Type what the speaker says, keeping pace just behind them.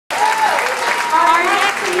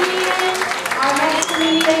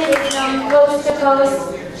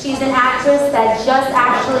Coast. She's an actress that just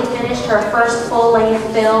actually finished her first full-length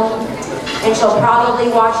film, and she'll probably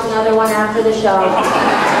watch another one after the show.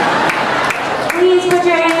 Please put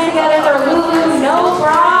your hands together for Lulu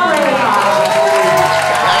Braha.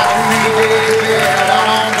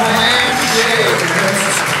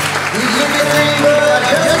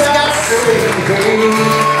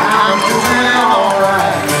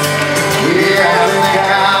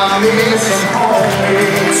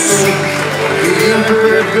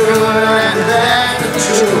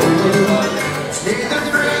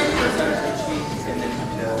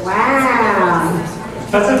 Wow.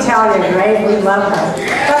 Doesn't tell you, right? We love her.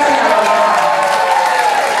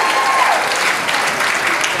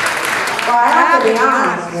 Well, I have to be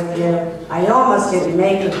honest with you. I almost didn't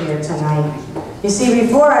make it here tonight. You see,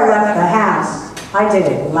 before I left the house, I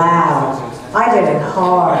did it loud. I did it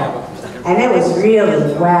hard. And it was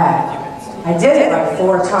really wet. I did it like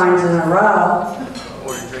 4 times in a row.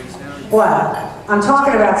 What? I'm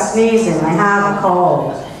talking about sneezing. I have a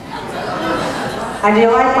cold. And do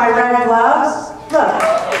you like my red gloves? Look,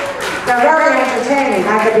 they're very entertaining.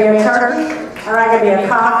 I could be a turkey, or I could be a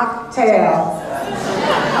cocktail.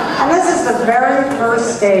 And this is the very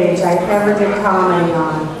first stage I ever did comedy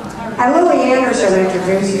on. And Louie Anderson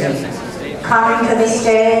introduced me. Coming to the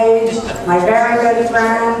stage, my very good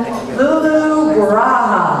friend, Lulu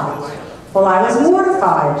Braha. Well, I was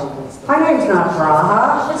mortified. My name's not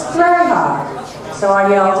Braha, it's Braha. So I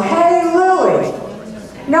yelled, "Hey, Louie!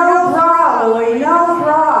 No bra, Louie, no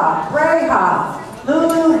bra! Braha!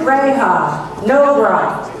 Lulu Braha! No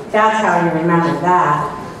bra!" That's how you remember that.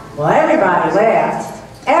 Well, everybody laughed.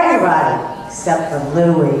 Everybody, except for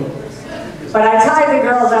Louie. But I tied the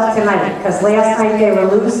girls up tonight, because last night they were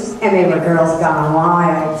loose, and they were girls gone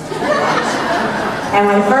wild. And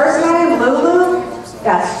my first name, Lulu,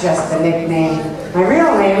 that's just a nickname. My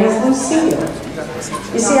real name is Lucille.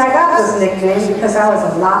 You see, I got this nickname because I was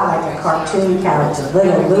a lot like a cartoon character,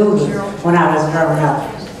 Little Lulu, when I was growing up.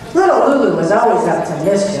 Little Lulu was always up to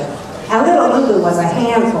mischief, and Little Lulu was a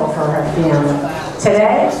handful for her family.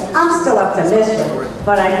 Today, I'm still up to mischief,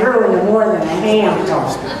 but I grew into more than a handful.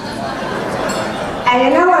 And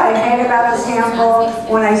you know what I hate about this handful?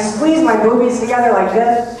 When I squeeze my boobies together like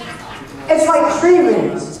this, it's like tree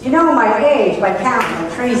rings. You know my age by counting the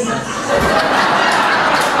creases.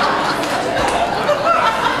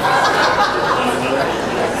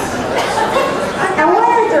 And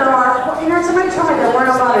why there are, you know, somebody told me there weren't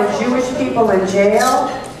a lot of Jewish people in jail.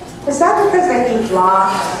 Is that because they eat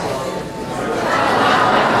lox?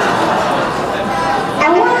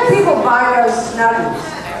 And why do people buy those snuggies?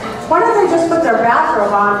 Why don't they just put their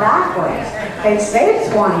bathrobe on backwards? They'd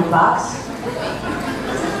save 20 bucks.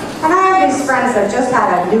 And I have these friends that just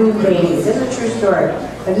had a new baby. This is a true story.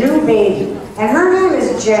 A new baby. And her name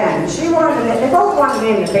is Jen. They both wanted to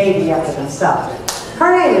name the baby after themselves.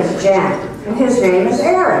 Her name is Jen, and his name is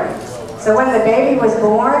Eric. So when the baby was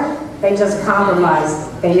born, they just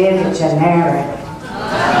compromised. They named it generic.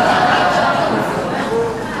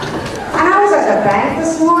 And I was at the bank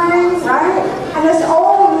this morning, right? And this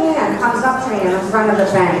old man comes up to me in front of the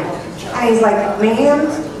bank. And he's like, ma'am,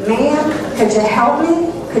 could you help me?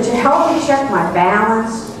 Could you help me check my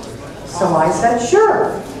balance? So I said,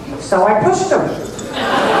 sure. So I pushed him.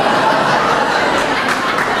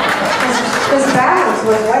 His balance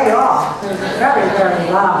was way off. It was very, very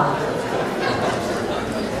low.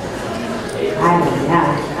 I mean,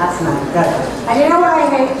 yeah, that's not good. And you know what I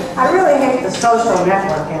hate? I really hate the social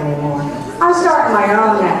network anymore. I'm starting my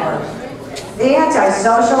own network. The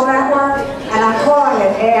anti-social network, and I'm calling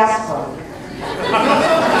it ASSFOOD.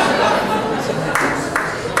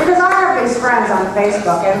 Because I have these friends on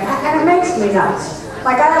Facebook, and it makes me nuts.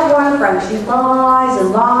 Like I have one friend, she lies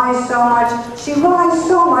and lies so much. She lies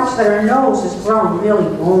so much that her nose is growing really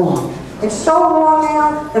long. It's so long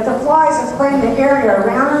now that the flies have claimed the area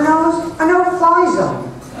around her nose a no-fly zone.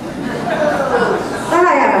 Then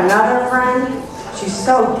I have another friend. She's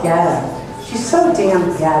so ghetto. She's so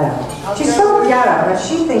damn ghetto. She's so ghetto that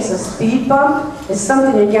she thinks a speed bump is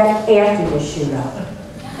something you get after you shoot up.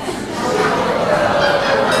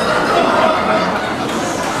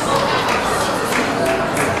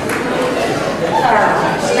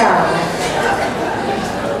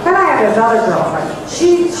 Then I have this other girlfriend.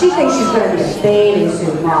 She thinks she's going to be a bathing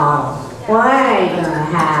suit model. Well, that ain't going to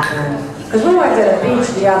happen. Because we went to the beach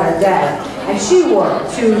the other day, and she wore a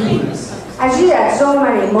two-piece. And she had so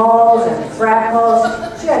many moles and freckles.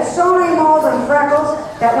 She had so many moles and freckles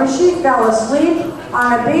that when she fell asleep on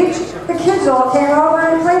the beach, the kids all came over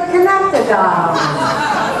and played Connect-A-Dot.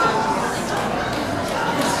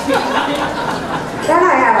 Then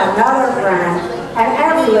I have another friend, And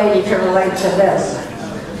every lady can relate to this.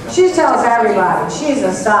 She tells everybody she's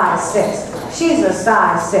a size 6. She's a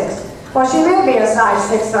size 6. Well, she may be a size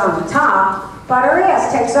 6 on the top, but her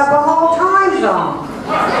ass takes up a whole time zone.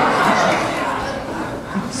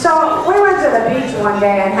 So we went to the beach one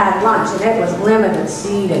day and had lunch, and it was limited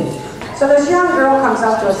seating. So this young girl comes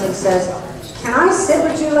up to us and says, "Can I sit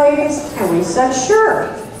with you ladies?" And we said, "Sure."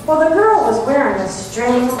 Well, the girl was wearing a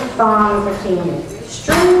string thong bikini.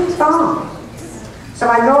 String thong. So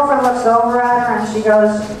my girlfriend looks over at her and she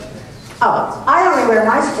goes, "Oh, I only wear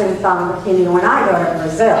my string thong bikini when I go to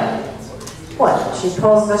Brazil." What, she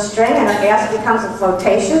pulls the string and her ass becomes a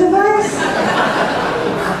flotation device?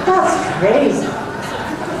 That's crazy.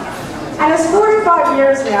 And it's 45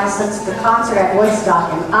 years now since the concert at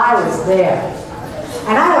Woodstock, and I was there.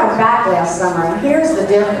 And I went back last summer, and here's the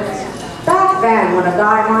difference. Back then, when a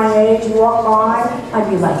guy my age walked by, I'd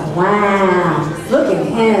be like, "Wow, look at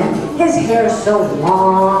him. His hair's so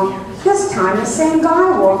long." This time, the same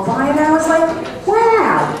guy walked by, and I was like,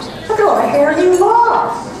 "Wow, look at all the hair he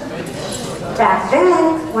lost." Back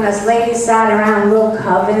then, when us ladies sat around a little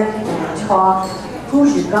coven and talked,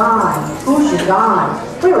 "Who's your guy? Who's your guy?"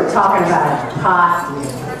 We were talking about a pot.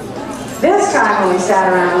 This time when we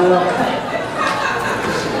sat around a little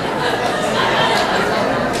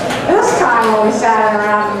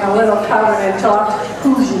in a little coven and talked,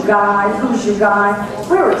 "Who's your guy? Who's your guy?"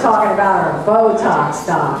 We were talking about our Botox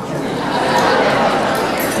doctor.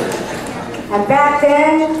 And back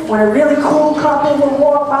then, when a really cool couple would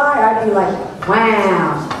walk by, I'd be like,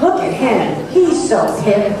 "Wow, look at him. He's so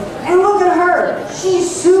hip. And look at her. She's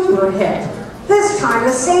super hip." This time,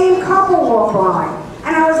 the same couple walked by,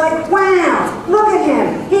 and I was like, "Wow, look at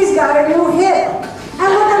him. He's got a new hip.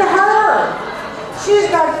 And look at her. She's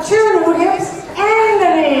got 2 new hips and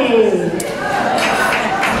a knee."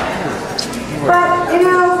 But, you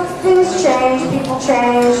know, things change, people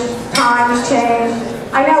change, times change.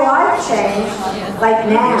 I know I've changed. Like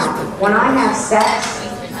now, when I have sex,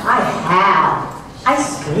 I howl, I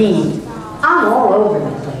scream, I'm all over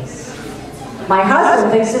the place. My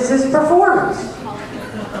husband thinks it's his performance.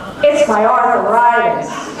 It's my arthritis.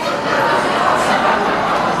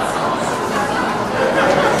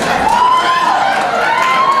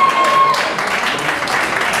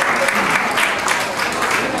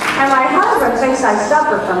 And my husband thinks I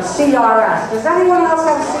suffer from CRS. Does anyone else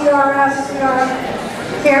have CRS?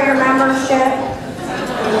 Can't remember shit?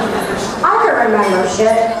 I can remember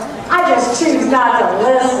shit. I just choose not to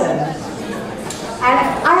listen. And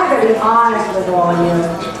I have to be honest with all of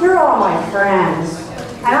you. You're all my friends.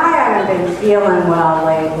 And I haven't been feeling well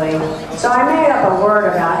lately. So I made up a word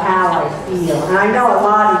about how I feel. And I know a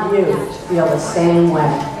lot of you feel the same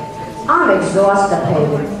way. I'm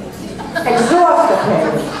exhaustipated.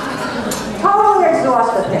 Exhaustipated. Totally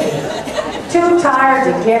exhaustipated. Too tired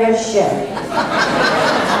to give a shit.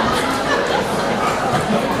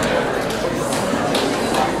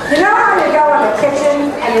 You know how you go in the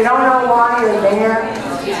kitchen and you don't know why you're there?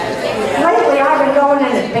 Lately I've been going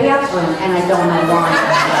in the bathroom and I don't know why.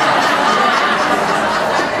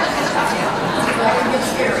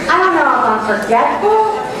 I don't know if I'm forgetful,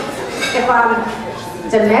 if I'm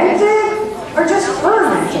demented, or just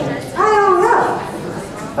fermented. I don't know.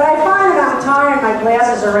 But I find that I'm tying my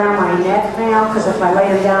glasses around my neck now because if I lay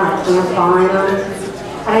them down I can't find them.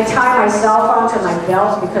 And I tie my cell phone to my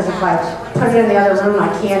belt because if I put it in the other room, I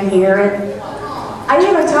can't hear it. I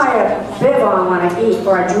even tie a bib on when I eat,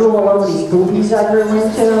 or I drool all over these boobies I grew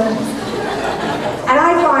into. And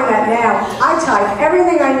I find that now, I tie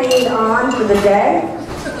everything I need on for the day,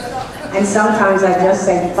 and sometimes I just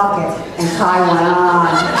say, "Fuck it," and tie one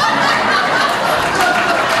on.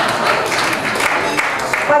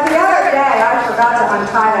 But the other day, I forgot to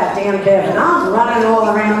untie that damn bib, and I'm running all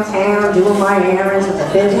around town doing my errands with the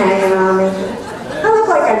bib hanging on me. I look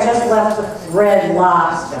like I just left the Red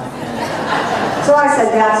Lobster. So I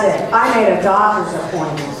said, that's it. I made a doctor's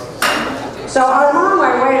appointment. So I'm on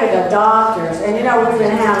my way to the doctor's, and you know, we've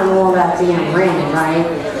been having all that damn rain, right?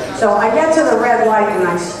 So I get to the red light and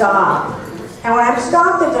I stop. And when I'm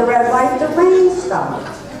stopped at the red light, the rain stopped.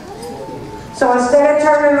 So instead of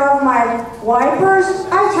turning off my wipers,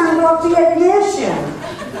 I turned off the ignition.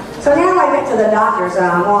 So now I get to the doctor's and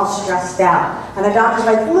I'm all stressed out. And the doctor's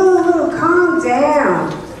like, "Lulu, calm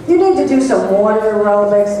down. You need to do some water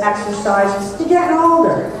aerobics, exercises. You're getting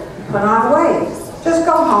older. Put on weight. Just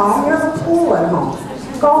go home. You have a pool at home.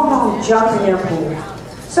 Go home, jump in your pool."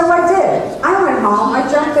 So I did. I went home. I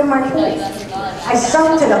jumped in my pool. I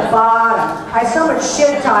sunk to the bottom. I had so much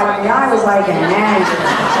shit tied to me. I was like an anchor.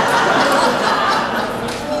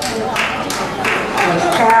 It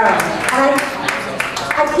was terrible. And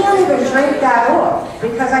I can't even drink that off.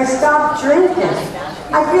 because I stopped drinking.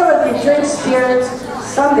 I feel if you drink spirits,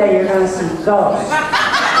 someday you're going to see ghosts.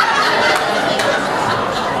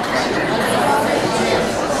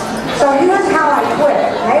 So here's how I quit.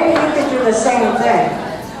 Maybe you could do the same thing.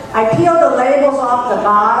 I peeled the labels off the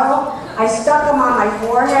bottle, I stuck them on my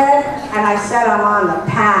forehead, and I said I'm on the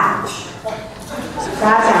patch.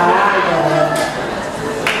 That's how I did it.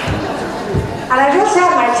 And I just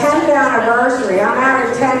had my 10th anniversary. I'm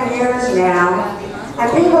married 10 years now. And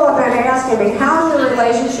people have been asking me, how's your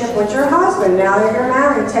relationship with your husband now that you're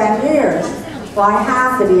married 10 years? Well, I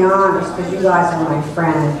have to be honest, because you guys are my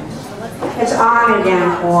friend. It's on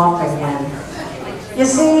again, off again. You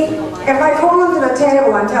see, if I call him to the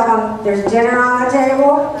table and tell him there's dinner on the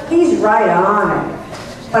table, he's right on it.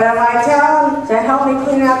 But if I tell him to help me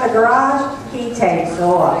clean out the garage, he takes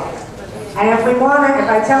off. And if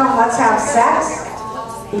I tell him let's have sex,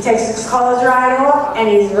 he takes his clothes right off and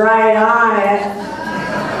he's right on it.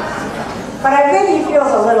 But I think he feels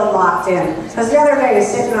a little locked in. Because the other day he's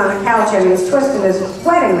sitting on the couch and he's twisting his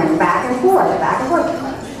wedding ring back and forth, back and forth.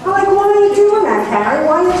 I'm like, why are you doing that, Carrie?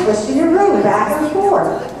 Why are you twisting your ring back and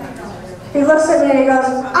forth? He looks at me and he goes,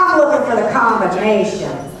 I'm looking for the combination.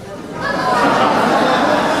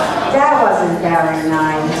 That wasn't very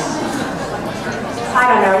nice. I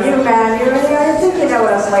don't know, you men, you think you know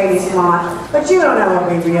what us ladies want, but you don't know what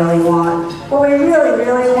we really want. What we really,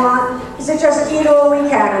 really want is to just eat all we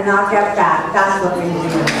can and not get fat. That's what we need.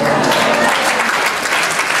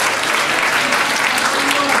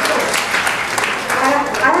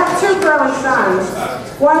 I have two grown sons.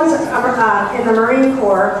 One's in the Marine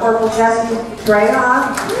Corps, Corporal Jesse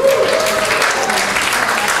Braha.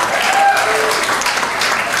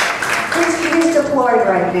 He's deployed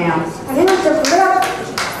right now. And he was deployed.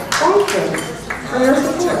 Thank you for your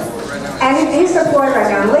support. And he's deployed right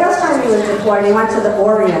now. And last time he was deployed, he went to the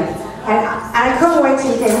Orient. And I couldn't wait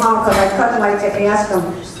till he came home because I couldn't wait to ask him,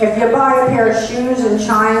 if you buy a pair of shoes in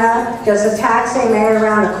China, does the tax say made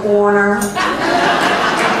around the corner?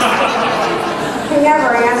 He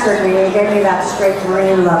never answered me. He gave me that straight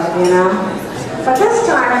Marine look, you know? But this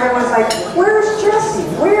time everyone's like, where's Jesse?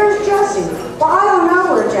 Where's Jesse? Well, I don't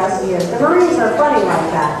know where Jesse is. The Marines are funny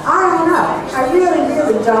like that. I don't know. I really,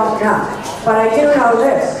 really don't know. But I do know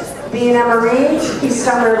this. Being a Marine, he's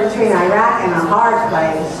somewhere between Iraq and a hard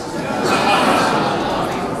place.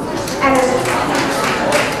 And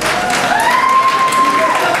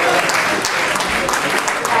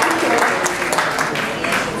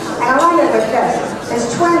I wondered with this. His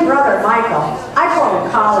twin brother, Michael, I call him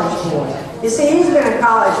college boy. You see, he's been in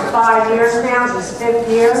college 5 years now, it's his 5th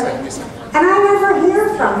year, and I never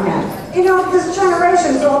hear from him. You know, this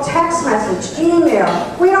generation's all text message, email.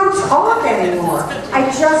 We don't talk anymore. I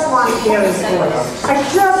just want to hear his voice. I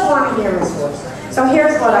just want to hear his voice. So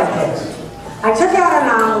here's what I did. I took out an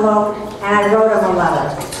envelope and I wrote him a letter.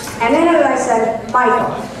 And in it I said,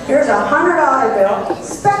 Michael, here's a $100 bill.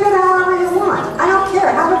 Spend it however you want. I don't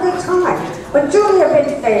care. Have a good time. But do me a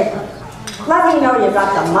big favor. Let me know you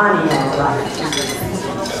got the money all right.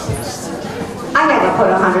 I never put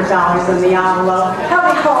 $100 in the envelope. He'll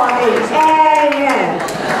be calling me any minute.